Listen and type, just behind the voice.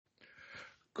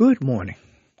Good morning.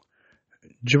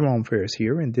 Jerome Ferris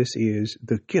here, and this is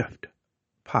the Gift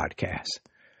Podcast.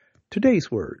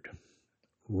 Today's word,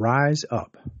 rise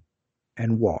up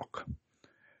and walk,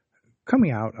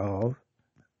 coming out of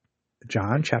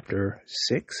John chapter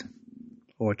 6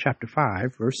 or chapter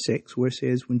 5, verse 6, where it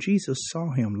says, when Jesus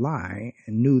saw him lie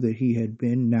and knew that he had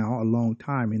been now a long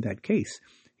time in that case,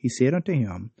 he said unto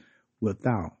him, wilt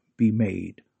thou be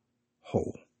made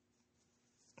whole?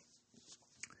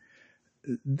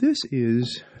 This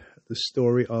is the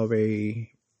story of a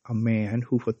man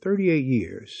who for 38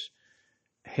 years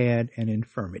had an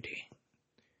infirmity.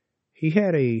 He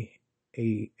had a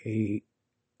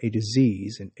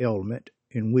disease, an ailment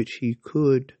in which he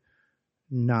could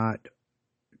not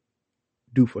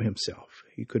do for himself.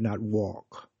 He could not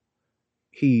walk.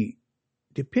 He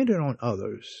depended on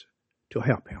others to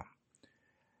help him.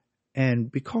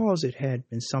 And because it had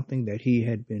been something that he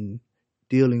had been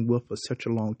dealing with for such a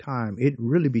long time, it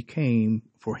really became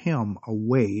for him a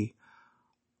way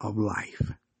of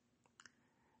life.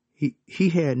 He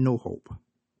had no hope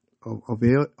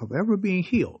of ever being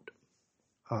healed,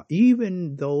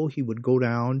 even though he would go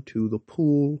down to the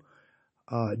pool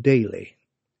daily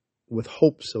with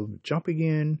hopes of jumping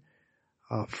in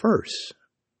first,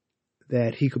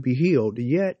 that he could be healed.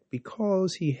 Yet,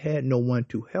 because he had no one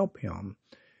to help him,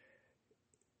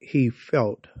 he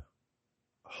felt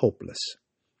hopeless.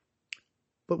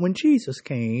 But when Jesus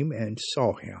came and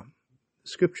saw him,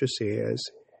 Scripture says,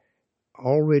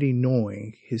 already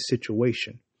knowing his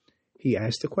situation, he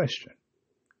asked the question,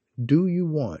 do you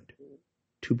want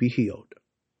to be healed?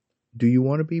 Do you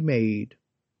want to be made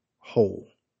whole?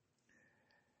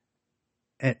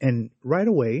 And right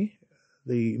away,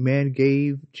 the man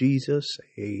gave Jesus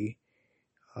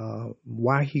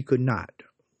why he could not,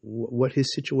 what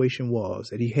his situation was,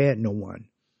 that he had no one.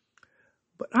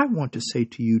 But I want to say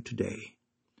to you today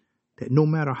that no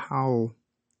matter how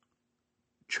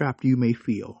trapped you may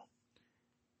feel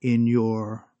in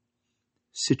your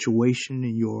situation,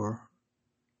 in your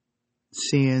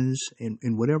sins,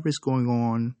 in whatever is going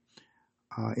on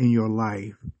in your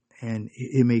life, and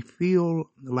it may feel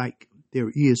like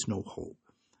there is no hope,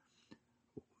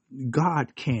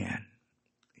 God can.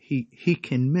 He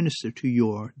can minister to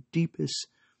your deepest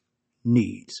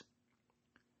needs.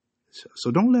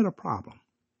 So don't let a problem,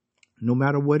 no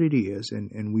matter what it is,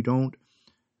 and we don't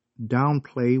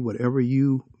downplay whatever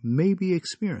you may be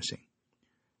experiencing,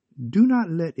 do not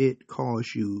let it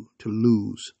cause you to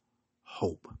lose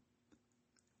hope.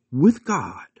 With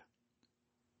God,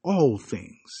 all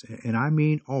things, and I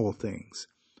mean all things,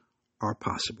 are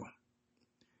possible.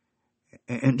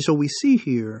 And so we see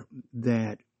here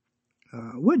that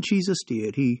what Jesus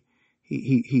did, he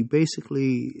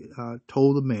basically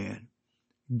told the man,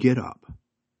 get up,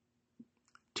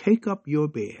 take up your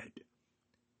bed,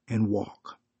 and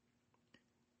walk.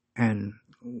 And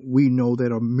we know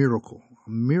that a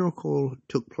miracle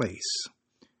took place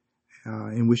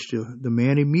in which the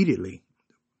man immediately,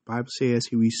 the Bible says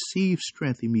he received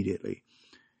strength immediately.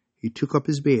 He took up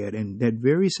his bed, and that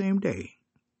very same day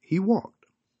he walked.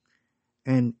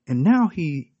 And now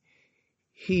he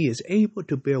is able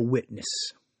to bear witness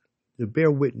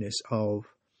of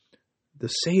the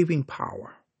saving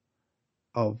power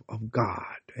of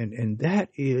God. And that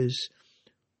is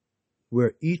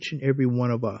where each and every one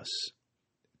of us,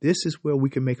 this is where we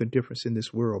can make a difference in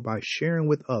this world, by sharing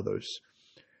with others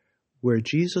where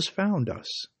Jesus found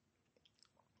us,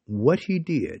 what he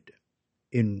did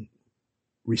in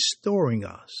restoring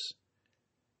us,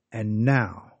 and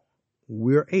now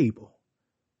we're able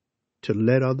to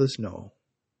let others know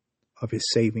of his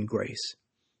saving grace.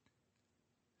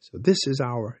 So this is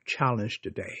our challenge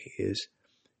today: is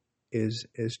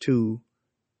to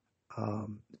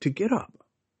get up,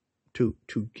 to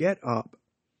get up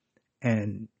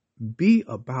and be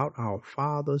about our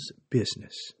Father's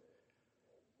business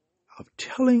of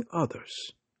telling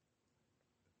others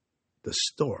the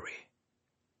story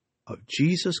of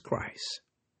Jesus Christ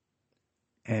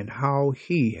and how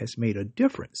he has made a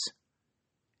difference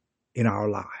in our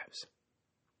lives.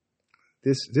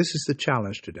 This is the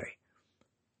challenge today.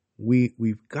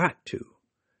 We've got to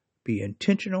be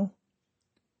intentional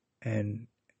and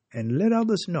let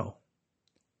others know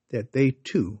that they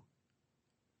too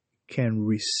can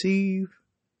receive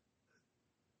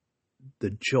the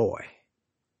joy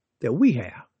that we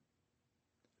have,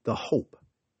 the hope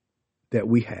that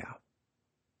we have,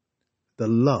 the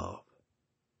love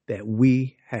that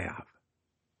we have,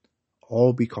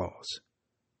 all because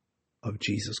of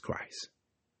Jesus Christ.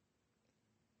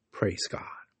 Praise God.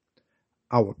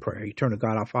 Our prayer. Eternal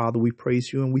God, our Father, we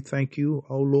praise you and we thank you,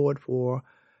 O Lord, for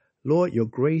Lord, your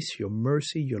grace, your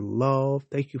mercy, your love.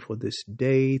 Thank you for this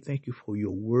day. Thank you for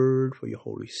your word, for your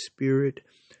Holy Spirit.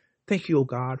 Thank you, O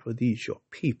God, for these, your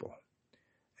people.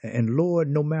 And Lord,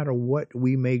 no matter what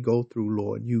we may go through,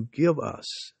 Lord, you give us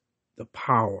the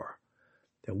power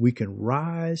that we can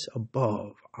rise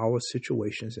above our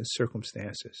situations and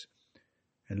circumstances.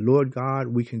 And Lord God,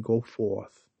 we can go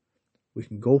forth. We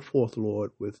can go forth,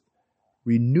 Lord, with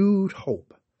renewed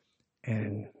hope.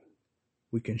 And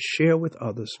we can share with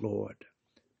others, Lord,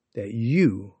 that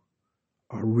you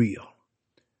are real.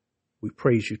 We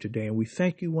praise you today, and we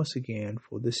thank you once again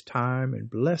for this time, and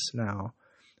bless now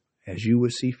as you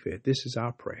would see fit. This is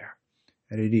our prayer,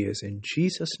 and it is in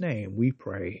Jesus' name we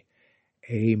pray.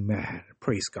 Amen.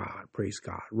 Praise God. Praise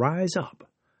God. Rise up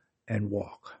and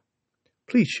walk.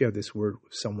 Please share this word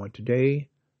with someone today.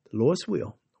 The Lord's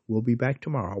will. We'll be back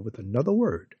tomorrow with another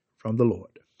word from the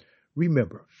Lord.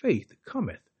 Remember, faith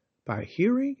cometh by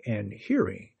hearing, and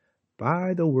hearing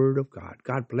by the word of God.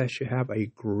 God bless you. Have a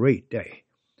great day.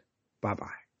 Bye-bye.